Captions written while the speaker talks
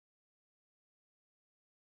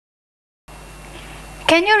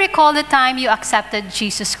Can you recall the time you accepted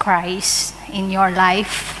Jesus Christ in your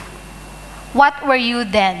life? What were you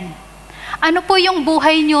then? Ano po yung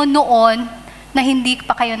buhay nyo noon na hindi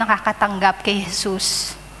pa kayo nakakatanggap kay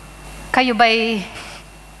Jesus? Kayo ba'y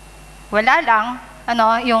wala lang,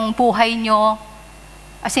 yung buhay nyo,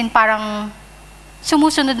 as in parang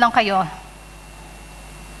sumusunod lang kayo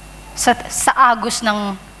sa agos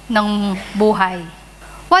ng buhay.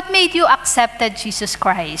 What made you accepted Jesus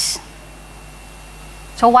Christ?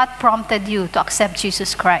 So what prompted you to accept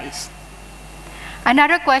Jesus Christ?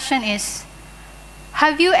 Another question is,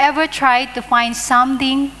 have you ever tried to find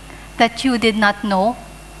something that you did not know?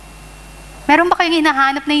 Meron ba kayong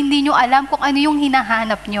hinahanap na hindi nyo alam kung ano yung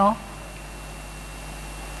hinahanap nyo?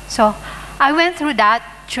 So, I went through that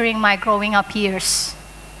during my growing up years.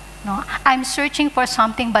 No, I'm searching for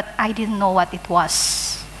something, but I didn't know what it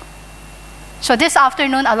was. So this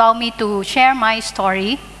afternoon, allow me to share my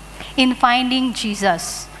story in finding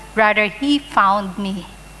Jesus. Rather, He found me.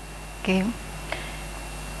 Okay?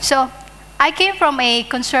 So, I came from a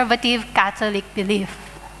conservative Catholic belief.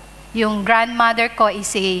 Yung grandmother ko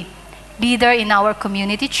is a leader in our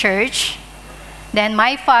community church. Then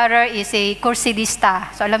my father is a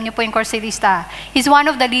Corsilista. So alam niyo po yung Corsilista. He's one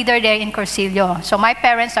of the leader there in Corsilio. So my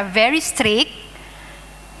parents are very strict.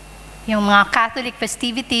 Yung mga Catholic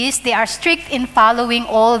festivities, they are strict in following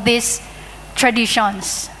all these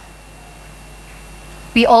traditions.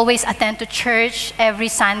 We always attend to church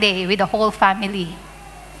every Sunday with the whole family.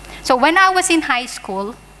 So when I was in high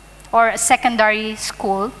school or secondary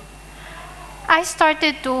school, I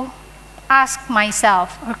started to ask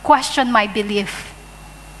myself or question my belief.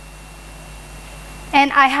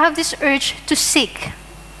 And I have this urge to seek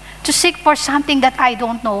for something that I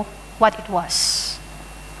don't know what it was.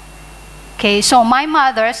 Okay, so my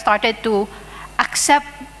mother started to accept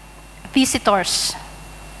visitors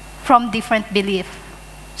from different belief.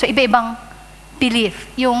 So iba-ibang belief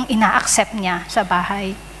yung ina-accept niya sa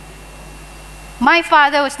bahay. My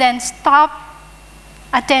father was then stopped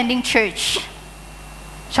attending church.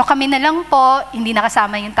 So kami na lang po, hindi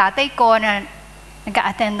nakasama yung tatay ko na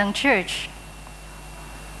nag-a-attend ng church.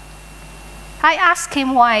 I asked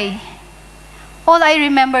him why. All I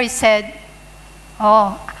remember he said,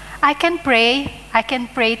 oh, I can pray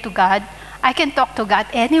to God, I can talk to God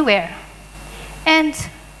anywhere. And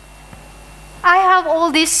I have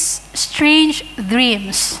all these strange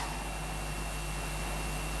dreams.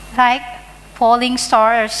 Like falling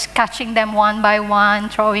stars, catching them one by one,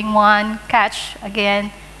 throwing one, catch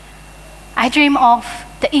again. I dream of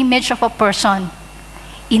the image of a person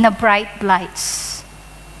in a bright lights,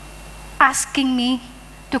 asking me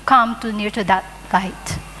to come too near to that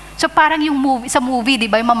light. So parang yung movie, sa movie, di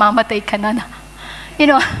ba, yung mamamatay ka na. You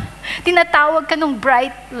know, tinatawag ka nung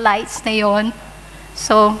bright lights na yon.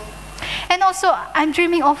 So, and also, I'm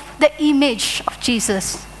dreaming of the image of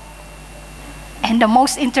Jesus. And the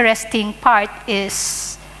most interesting part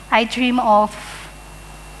is, I dream of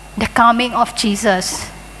the coming of Jesus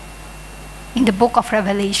in the book of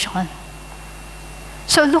Revelation.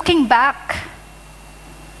 So looking back,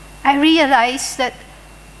 I realized that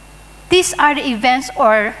these are the events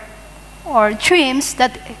or dreams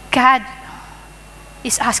that God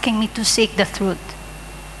is asking me to seek the truth,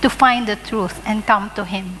 to find the truth and come to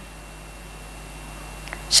Him.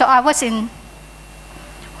 So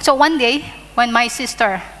so one day, when my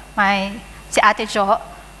sister, si Ate Jo,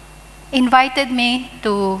 invited me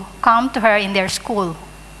to come to her in their school.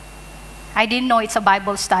 I didn't know it's a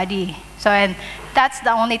Bible study. So, and that's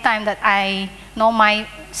the only time that I know my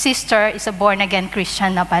sister is a born-again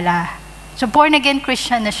Christian na pala. So, born-again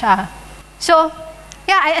Christian na siya. So,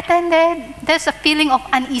 yeah, I attended. There's a feeling of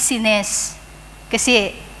uneasiness.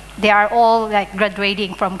 Kasi they are all like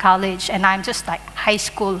graduating from college and I'm just like high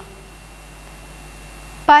school.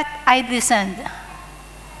 But I listened.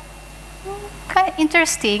 Kind of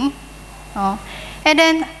interesting. Oh. And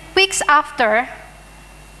then weeks after,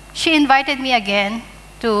 she invited me again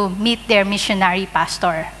to meet their missionary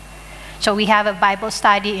pastor. So we have a Bible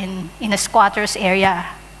study in a squatters area.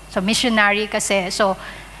 So missionary kasi. So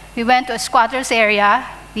we went to a squatters area.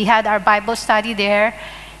 We had our Bible study there.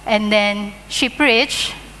 And then she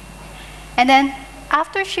preached. And then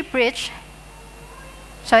after she preached,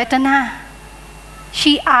 so ito na.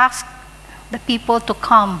 She asked the people to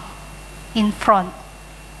come in front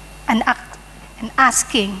and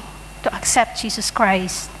asking to accept Jesus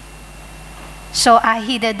Christ. So I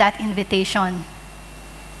heeded that invitation.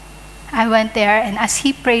 I went there, and as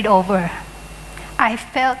he prayed over, I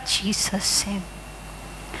felt Jesus.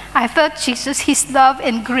 I felt Jesus, His love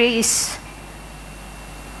and grace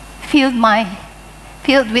filled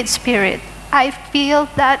with Spirit. I feel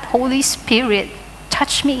that Holy Spirit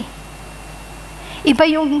touched me. Iba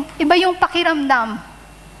yung pakiramdam.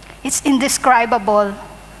 It's indescribable.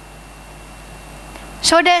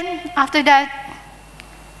 So then, after that,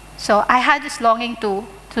 so I had this longing to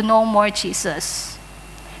know more Jesus.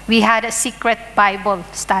 We had a secret Bible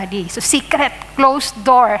study. So secret, closed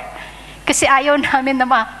door. Kasi ayaw namin na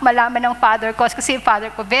malaman ng father ko. Kasi yung father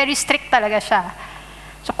ko, very strict talaga siya.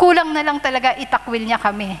 So kulang na lang talaga itakwil niya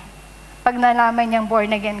kami. Pag nalaman niyang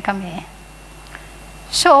born again kami.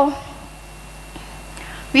 So,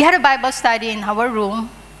 we had a Bible study in our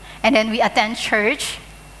room. And then we attend church.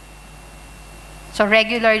 So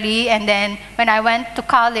regularly. And then when I went to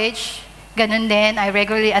college, ganun din, I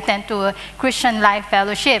regularly attend to a Christian Life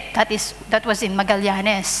Fellowship. That was in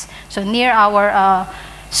Magallanes. So near our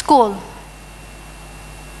school.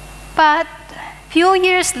 But few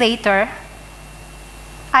years later,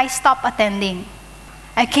 I stopped attending.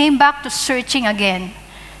 I came back to searching again.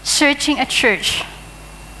 Searching a church.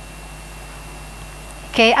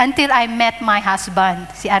 Okay, until I met my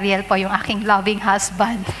husband. Si Ariel po yung aking loving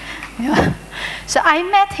husband. So I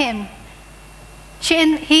met him.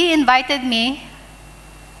 He invited me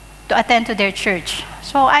to attend to their church.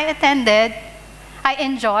 So I attended. I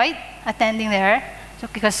enjoyed attending there.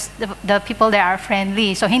 So because the people there are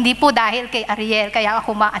friendly. So hindi po dahil kay Ariel kaya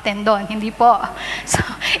ako ma-attend doon. Hindi po. So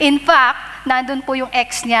in fact, nandun po yung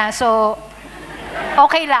ex niya. So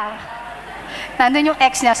okay lang. Nandun yung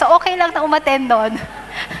ex niya. So okay lang na umattend doon.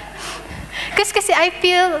 Kasi I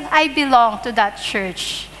feel I belong to that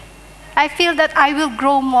church. I feel that I will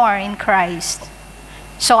grow more in Christ.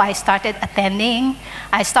 So I started attending.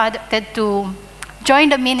 I started to join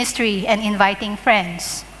the ministry and inviting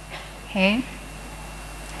friends. Okay?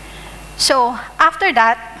 So after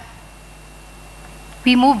that,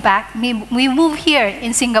 we moved back. We moved here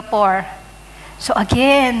in Singapore. So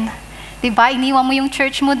again, diba, iniwan mo yung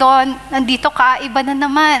church mo doon, nandito ka, iba na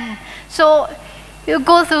naman. So you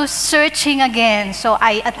go through searching again. So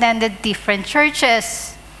I attended different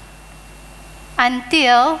churches.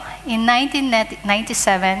 Until in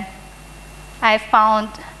 1997, I found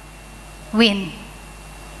Win.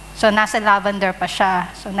 So nasa Lavender pa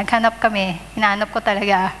siya. So naghanap kami. Hinahanap ko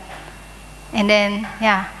talaga. And then,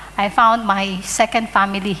 yeah, I found my second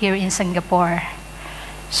family here in Singapore.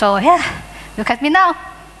 So, yeah, look at me now.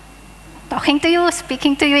 Talking to you,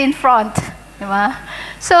 speaking to you in front. Diba?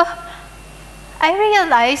 So, I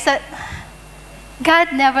realized that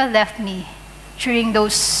God never left me during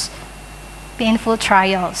those painful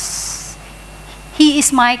trials. He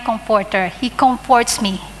is my comforter. He comforts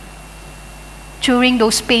me during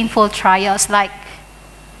those painful trials, like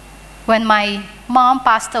when my mom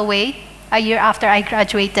passed away a year after I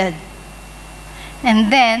graduated.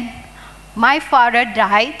 And then, my father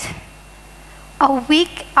died a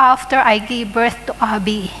week after I gave birth to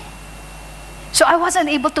Abby. So I wasn't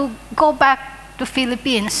able to go back to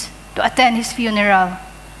Philippines to attend his funeral.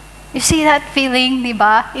 You see that feeling, di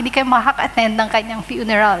ba? Hindi kayo makaka-attend ng kanyang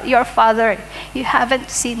funeral. Your father, you haven't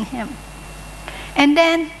seen him. And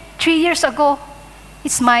then, 3 years ago,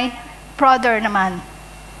 it's my brother naman.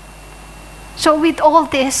 So with all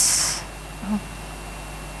this,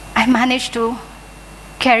 I managed to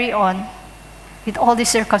carry on with all these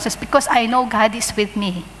circumstances because I know God is with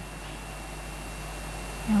me.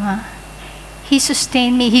 He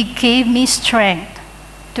sustained me. He gave me strength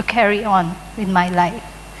to carry on with my life.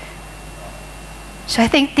 So I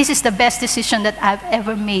think this is the best decision that I've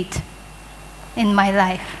ever made in my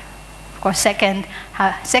life. Of course, second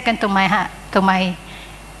to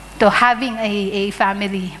having a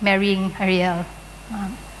family, marrying Ariel.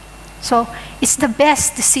 So it's the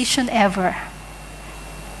best decision ever.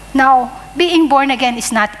 Now, being born again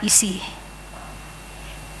is not easy.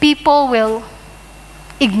 People will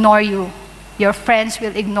ignore you. Your friends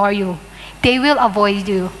will ignore you. They will avoid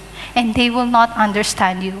you. And they will not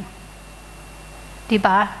understand you.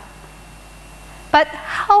 Diba? But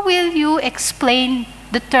how will you explain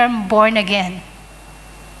the term born again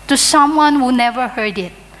to someone who never heard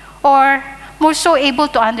it or more so able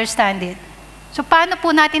to understand it? So paano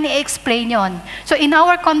po natin i-explain yon? So in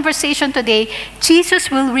our conversation today, Jesus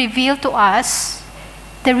will reveal to us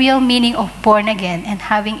the real meaning of born again and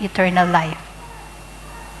having eternal life.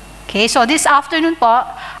 Okay, so this afternoon po,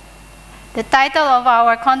 the title of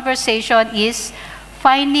our conversation is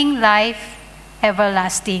Finding Life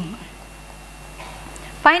Everlasting.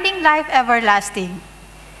 Finding life everlasting.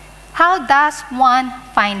 How does one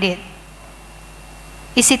find it?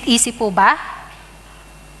 Is it easy po ba?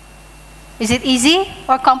 Is it easy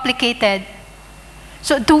or complicated?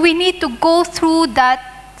 So do we need to go through that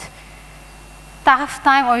tough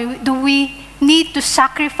time or do we need to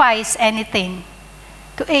sacrifice anything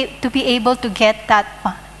to be able to get that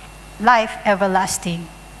life everlasting.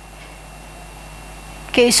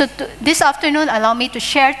 Okay, so this afternoon, allow me to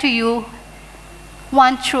share to you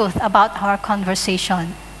one truth about our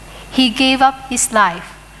conversation. He gave up his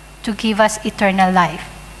life to give us eternal life.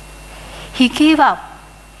 He gave up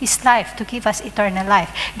his life to give us eternal life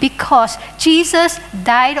because Jesus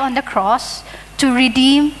died on the cross to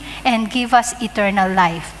redeem and give us eternal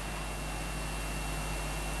life.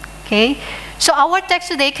 Okay? So our text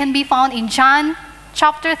today can be found in John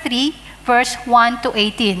chapter 3, verse 1 to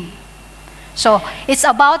 18. So it's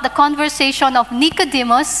about the conversation of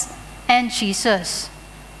Nicodemus and Jesus.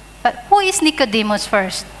 But who is Nicodemus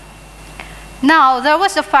first? Now, there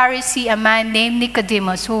was a Pharisee, a man named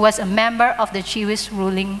Nicodemus, who was a member of the Jewish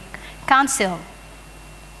ruling council.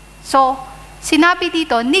 So, sinabi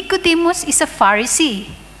dito, Nicodemus is a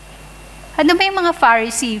Pharisee. Ano ba yung mga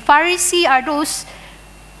Pharisee? Pharisee are those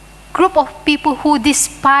group of people who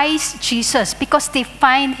despise Jesus because they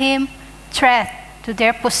find him threat to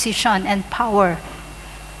their position and power.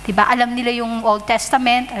 Diba? Alam nila yung Old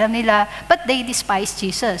Testament, alam nila, but they despise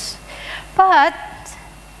Jesus. But,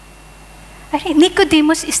 I think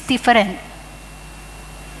Nicodemus is different.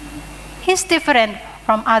 He's different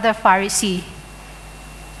from other Pharisee.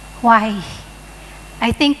 Why?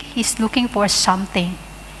 I think he's looking for something.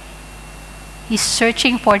 He's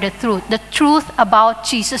searching for the truth about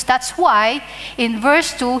Jesus. That's why, in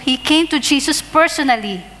verse 2, he came to Jesus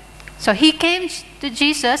personally. So he came to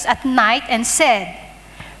Jesus at night and said,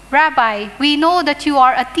 Rabbi, we know that you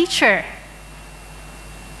are a teacher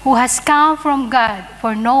who has come from God,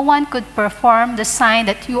 for no one could perform the sign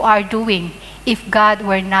that you are doing if God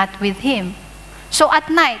were not with him. So at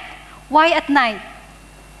night, why at night?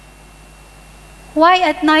 Why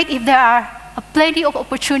at night if there are plenty of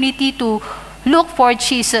opportunity to look for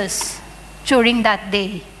Jesus during that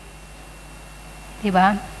day?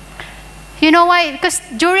 Diba? You know why? Because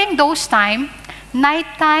during those time,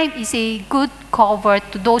 nighttime is a good cover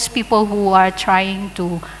to those people who are trying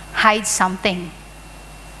to hide something.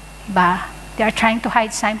 Diba? They are trying to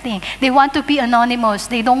hide something. They want to be anonymous.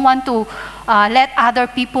 They don't want to let other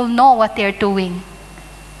people know what they're doing.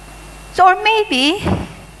 So, or maybe,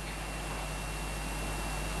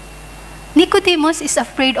 Nicodemus is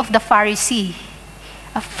afraid of the Pharisee,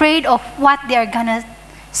 afraid of what they're gonna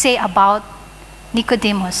say about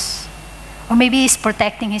Nicodemus. Or maybe he's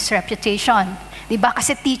protecting his reputation. Diba?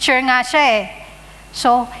 Kasi teacher nga siya eh.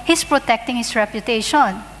 So, he's protecting his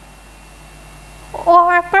reputation.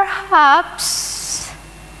 Or perhaps,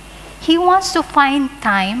 he wants to find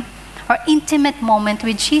time or intimate moment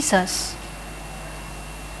with Jesus.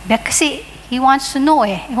 Kasi he wants to know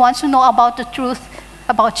eh. He wants to know about the truth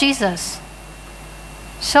about Jesus.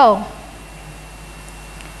 So,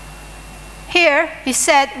 here, he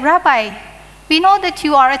said, Rabbi, we know that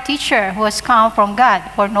you are a teacher who has come from God,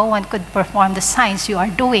 for no one could perform the signs you are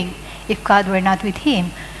doing if God were not with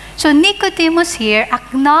him. So Nicodemus here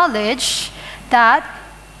acknowledged that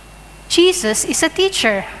Jesus is a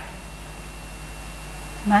teacher.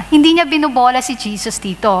 Hindi niya binubola si Jesus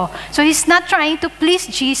dito. So he's not trying to please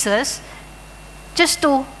Jesus just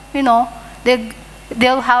to,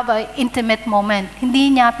 they'll have an intimate moment.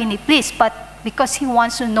 Hindi niya piniplease, but because he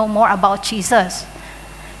wants to know more about Jesus.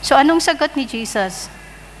 So anong sagot ni Jesus?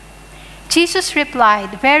 Jesus replied,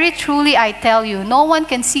 very truly I tell you, no one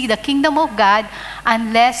can see the kingdom of God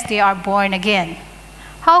unless they are born again.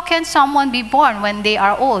 How can someone be born when they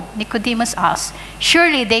are old? Nicodemus asked.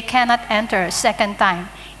 Surely they cannot enter a second time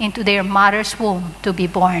into their mother's womb to be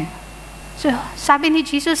born. So sabi ni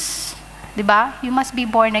Jesus, di ba? You must be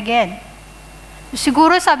born again.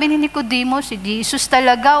 Siguro sabi ni Nicodemus, si Jesus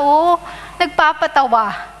talaga,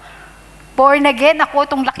 nagpapatawa. Born again, ako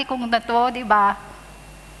itong laki kong na to, di ba?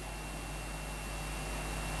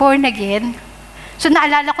 Born again. So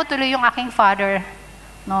naalala ko tuloy yung aking father,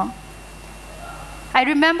 no? I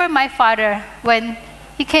remember my father when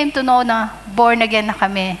he came to know na born again na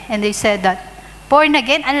kami. And they said that, born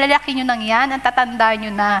again, ang lalaki nyo nang yan, ang tatanda nyo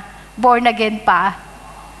na, born again pa.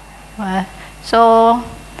 So,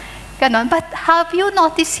 ganon. But have you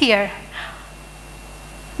noticed here?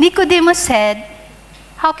 Nicodemus said,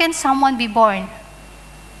 how can someone be born?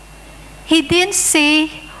 He didn't say,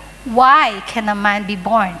 why can a man be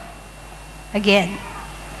born again?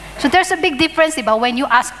 So there's a big difference, diba? When you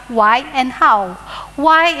ask why and how.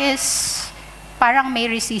 Why is parang may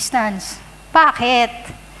resistance. Bakit?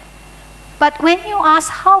 But when you ask,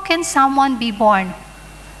 how can someone be born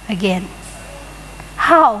again?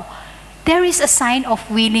 How? There is a sign of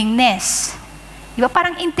willingness. Diba?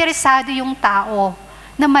 Parang interesado yung tao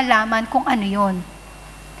na malaman kung ano yun.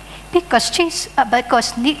 Because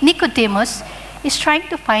Nicodemus is trying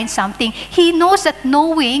to find something. He knows that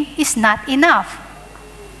knowing is not enough.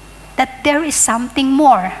 That there is something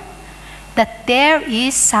more. That there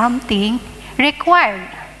is something required.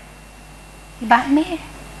 Diba?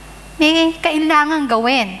 May kailangan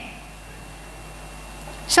gawin.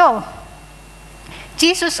 So,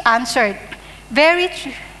 Jesus answered,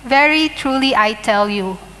 very truly I tell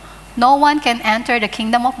you, no one can enter the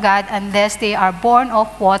kingdom of God unless they are born of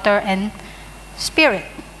water and spirit.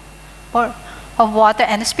 Or of water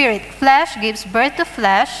and spirit. Flesh gives birth to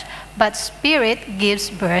flesh, but spirit gives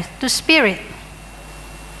birth to spirit.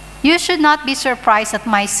 You should not be surprised at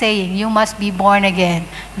my saying, you must be born again.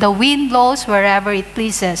 The wind blows wherever it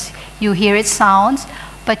pleases. You hear its sounds,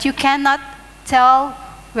 but you cannot tell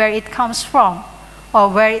where it comes from or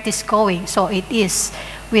where it is going. So it is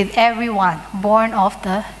with everyone born of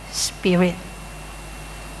the Spirit.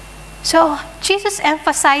 So Jesus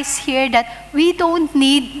emphasized here that we don't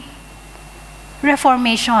need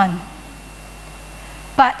reformation,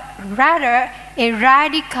 but rather a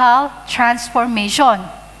radical transformation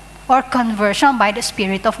or conversion by the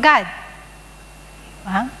Spirit of God.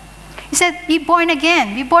 He said, be born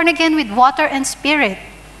again. Be born again with water and spirit.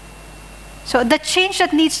 So the change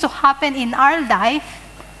that needs to happen in our life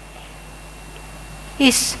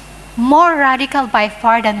is more radical by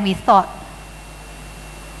far than we thought.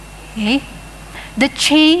 Okay? The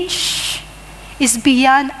change is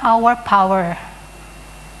beyond our power.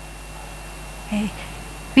 Okay?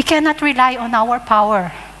 We cannot rely on our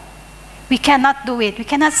power. We cannot do it. We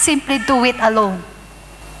cannot simply do it alone.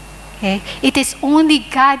 Okay? It is only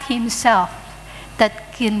God Himself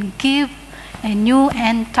that can give a new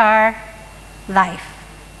entire life.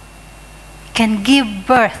 Can give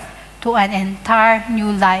birth to an entire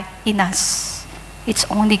new life in us. It's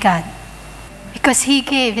only God. Because He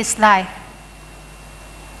gave His life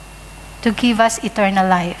to give us eternal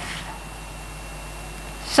life.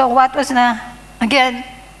 So what was again,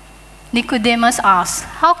 Nicodemus asked,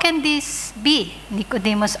 how can this be?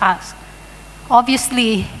 Nicodemus asked.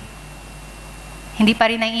 Obviously, hindi pa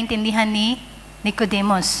rin naiintindihan ni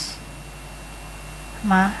Nicodemus.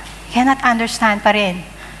 Cannot understand pa rin.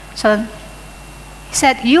 So, he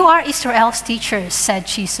said, you are Israel's teachers, said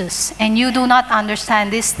Jesus, and you do not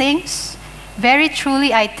understand these things? Very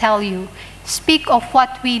truly I tell you, speak of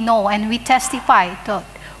what we know and we testify to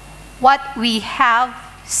what we have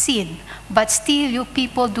seen, but still you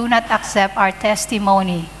people do not accept our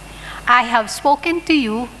testimony. I have spoken to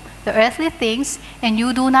you the earthly things, and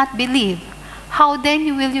you do not believe. How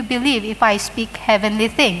then will you believe if I speak heavenly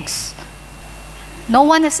things? No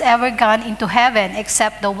one has ever gone into heaven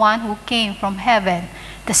except the one who came from heaven,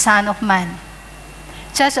 the Son of Man.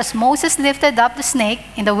 Just as Moses lifted up the snake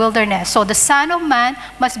in the wilderness, so the Son of Man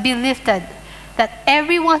must be lifted, that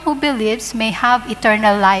everyone who believes may have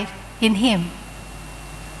eternal life in Him.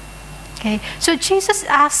 Okay, so Jesus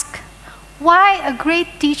asked, why a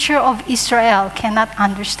great teacher of Israel cannot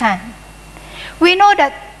understand? We know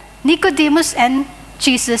that Nicodemus and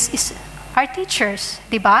Jesus are teachers,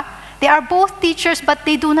 diba? They are both teachers, but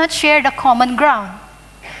they do not share the common ground.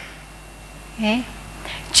 Okay?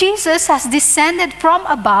 Jesus has descended from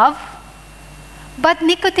above, but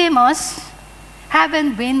Nicodemus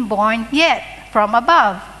haven't been born yet from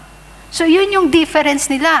above. So yun yung difference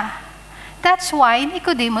nila. That's why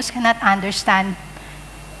Nicodemus cannot understand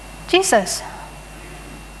Jesus.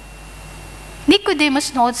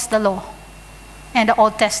 Nicodemus knows the law and the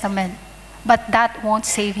Old Testament, but that won't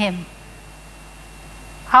save him.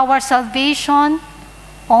 Our salvation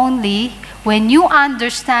only when you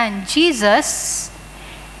understand Jesus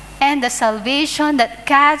and the salvation that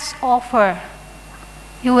God's offer,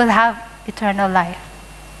 you will have eternal life.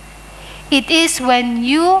 It is when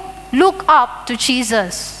you look up to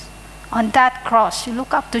Jesus on that cross, you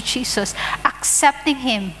look up to Jesus, accepting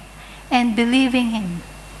Him and believing Him,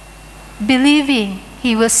 believing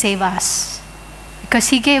He will save us because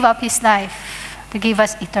He gave up His life to give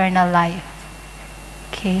us eternal life.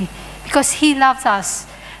 Okay? Because He loves us.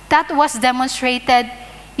 That was demonstrated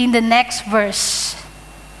in the next verse.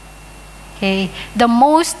 Okay? The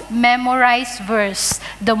most memorized verse,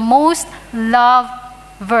 the most loved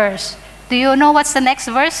verse. Do you know what's the next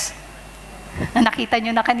verse? Nakita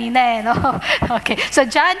nyo na kanina eh, no? Okay. So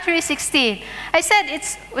John 3:16. I said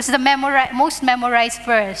it was the most memorized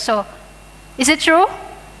verse. So, is it true?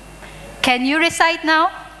 Can you recite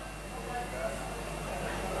now?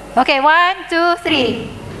 Okay, 1, 2, 3.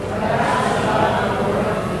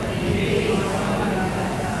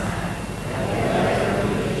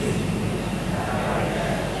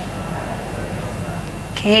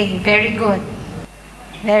 Okay, very good.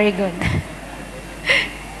 Very good.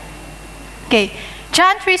 Okay, John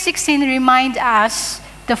John 3:16 reminds us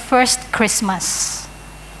the first Christmas.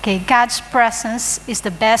 Okay, God's presence is the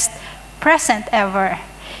best present ever.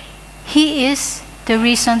 He is the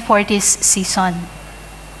reason for this season.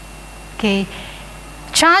 Okay,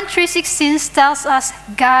 John 3:16 tells us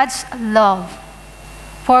God's love.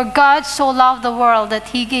 For God so loved the world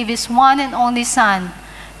that he gave his one and only Son,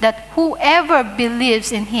 that whoever believes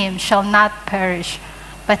in him shall not perish,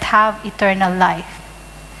 but have eternal life.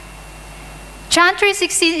 John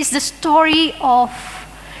 3:16 is the story of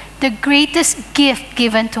the greatest gift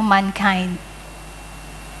given to mankind,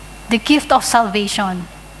 the gift of salvation.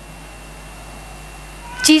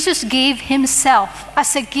 Jesus gave himself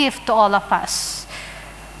as a gift to all of us,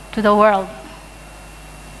 to the world.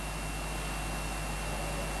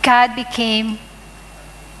 God became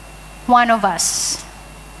one of us,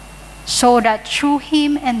 so that through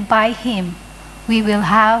him and by him, we will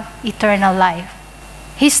have eternal life.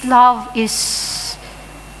 His love is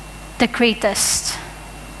the greatest.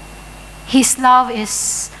 His love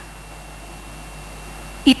is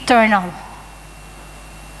eternal.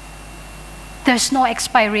 There's no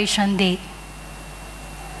expiration date.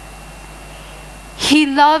 He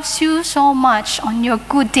loves you so much on your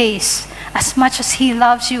good days as much as he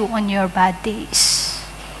loves you on your bad days.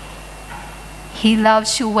 He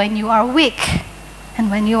loves you when you are weak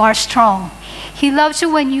and when you are strong. He loves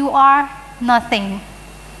you when you are nothing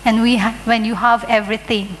and when you have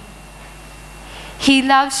everything. He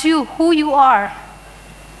loves you who you are.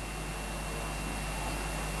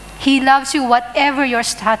 He loves you whatever your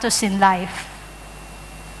status in life.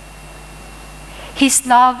 His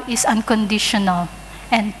love is unconditional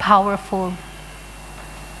and powerful.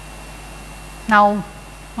 Now,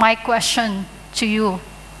 my question to you,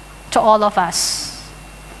 to all of us,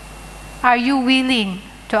 are you willing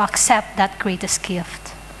to accept that greatest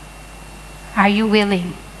gift? Are you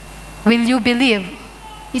willing? Will you believe?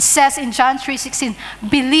 It says in John 3:16,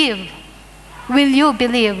 believe. Will you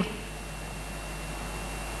believe?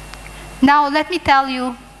 Now, let me tell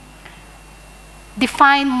you,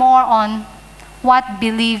 define more on what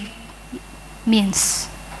believe means.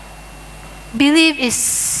 Believe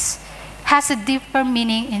has a deeper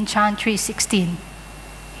meaning in John 3:16.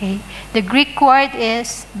 Okay? The Greek word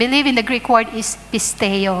is, believe in the Greek word is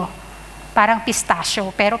pisteo. Parang pistachio,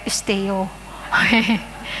 pero pisteo.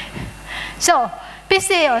 So,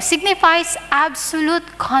 pisteo signifies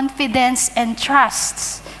absolute confidence and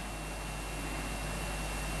trust,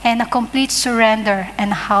 and a complete surrender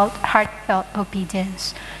and heartfelt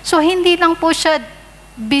obedience. So, hindi lang po siya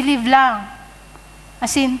believe lang.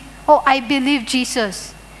 As in, oh, I believe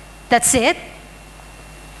Jesus. That's it?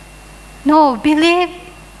 No, believe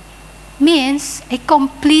means a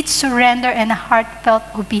complete surrender and a heartfelt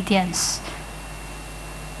obedience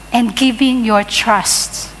and giving your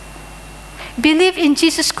trust. Believe in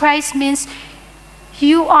Jesus Christ means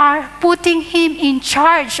you are putting him in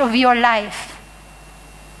charge of your life.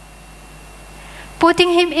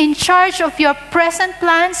 Putting him in charge of your present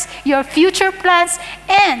plans, your future plans,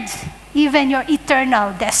 and even your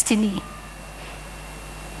eternal destiny.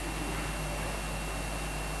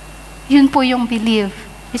 Yun po yung believe.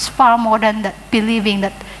 It's far more than that, believing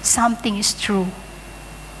that something is true.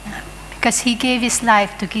 Because he gave his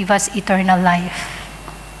life to give us eternal life.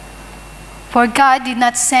 For God did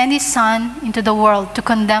not send his Son into the world to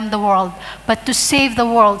condemn the world, but to save the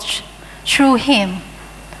world through him.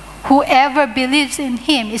 Whoever believes in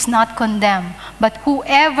him is not condemned, but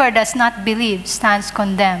whoever does not believe stands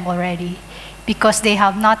condemned already, because they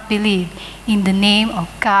have not believed in the name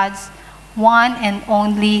of God's one and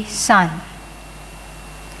only Son.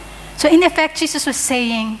 So in effect, Jesus was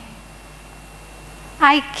saying,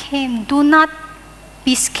 I came, do not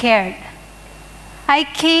be scared. I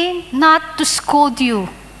came not to scold you.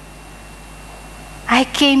 I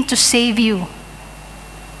came to save you.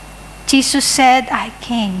 Jesus said, I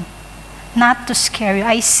came not to scare you.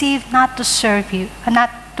 I saved not to serve you, not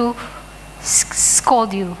to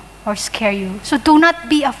scold you or scare you. So do not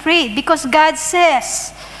be afraid, because God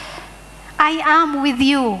says, I am with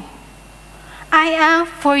you. I am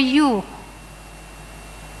for you.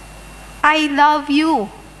 I love you.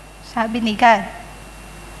 Sabi ni God.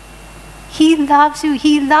 He loves you.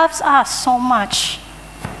 He loves us so much.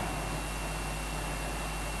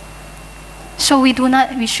 So we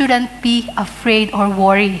shouldn't be afraid or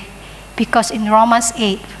worry, because in Romans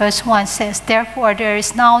 8, verse 1 says, therefore there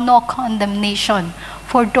is now no condemnation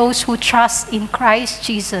for those who trust in Christ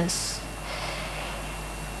Jesus.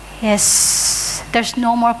 Yes, there's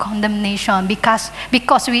no more condemnation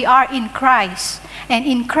because we are in Christ, and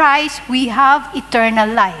in Christ we have eternal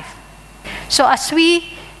life. So as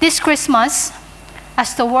we, this Christmas,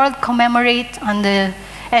 as the world commemorate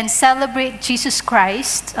and celebrate Jesus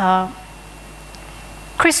Christ,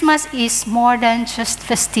 Christmas is more than just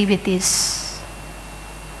festivities.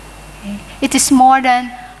 Okay? It is more than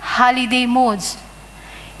holiday moods.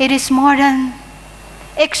 It is more than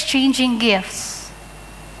exchanging gifts.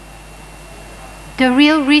 The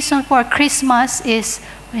real reason for Christmas is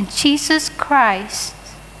when Jesus Christ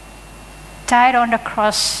died on the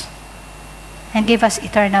cross and gave us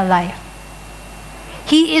eternal life.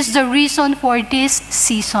 He is the reason for this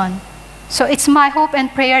season. So it's my hope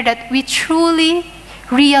and prayer that we truly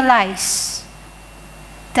realize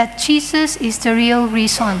that Jesus is the real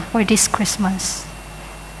reason for this Christmas.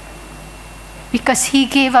 Because He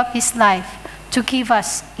gave up His life to give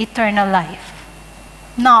us eternal life.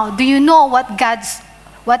 Now, do you know what God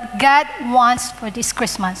wants for this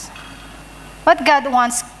Christmas? What God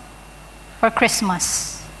wants for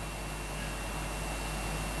Christmas?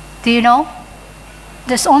 Do you know?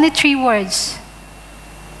 There's only 3 words.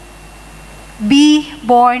 Be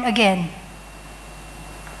born again.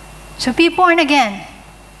 So be born again.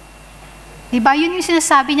 Diba yun yung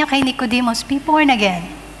sinasabi niya kay Nicodemus, be born again.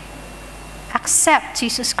 Accept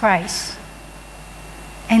Jesus Christ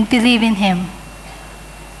and believe in Him.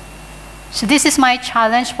 So this is my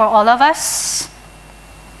challenge for all of us.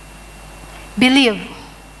 Believe.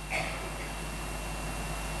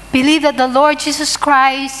 Believe that the Lord Jesus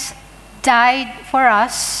Christ died for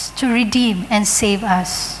us to redeem and save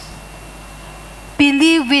us.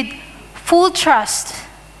 Believe with full trust,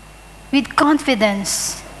 with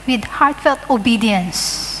confidence, with heartfelt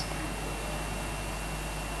obedience.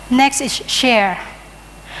 Next is share.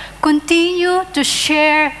 Continue to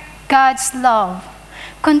share God's love.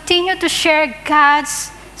 Continue to share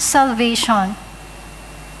God's salvation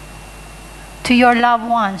to your loved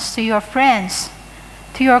ones, to your friends,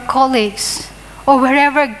 to your colleagues, or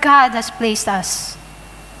wherever God has placed us.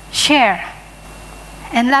 Share.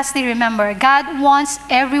 And lastly, remember, God wants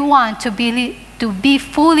everyone to be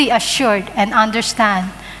fully assured and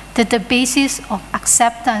understand that the basis of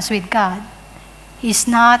acceptance with God is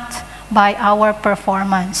not by our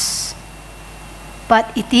performance,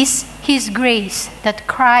 but it is His grace that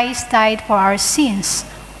Christ died for our sins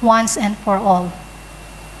once and for all.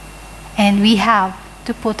 And we have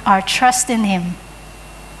to put our trust in Him,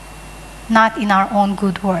 not in our own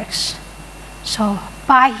good works. So,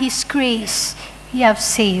 by His grace, we have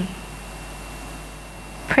saved.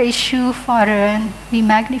 Praise You, Father, and we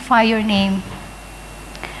magnify Your name.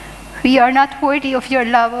 We are not worthy of Your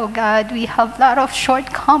love, O God. We have a lot of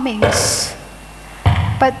shortcomings.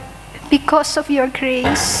 But because of Your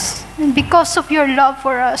grace and because of Your love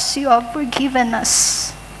for us, You have forgiven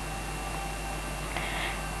us.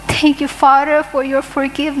 Thank You, Father, for Your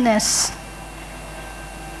forgiveness.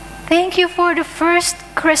 Thank You for the first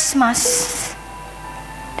Christmas.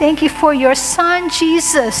 Thank You for Your Son,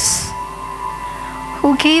 Jesus,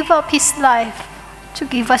 who gave up His life to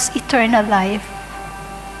give us eternal life.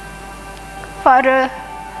 Father,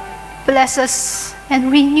 bless us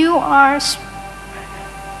and renew us.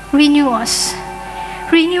 Renew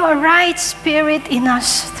a right spirit in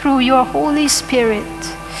us through Your Holy Spirit.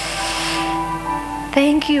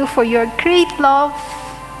 Thank You for Your great love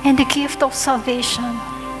and the gift of salvation.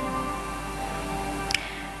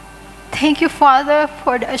 Thank You, Father,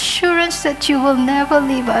 for the assurance that You will never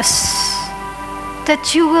leave us,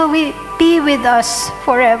 that You will be with us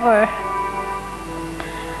forever.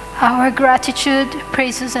 Our gratitude,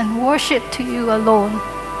 praises, and worship to You alone.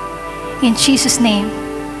 In Jesus' name,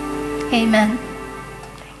 amen.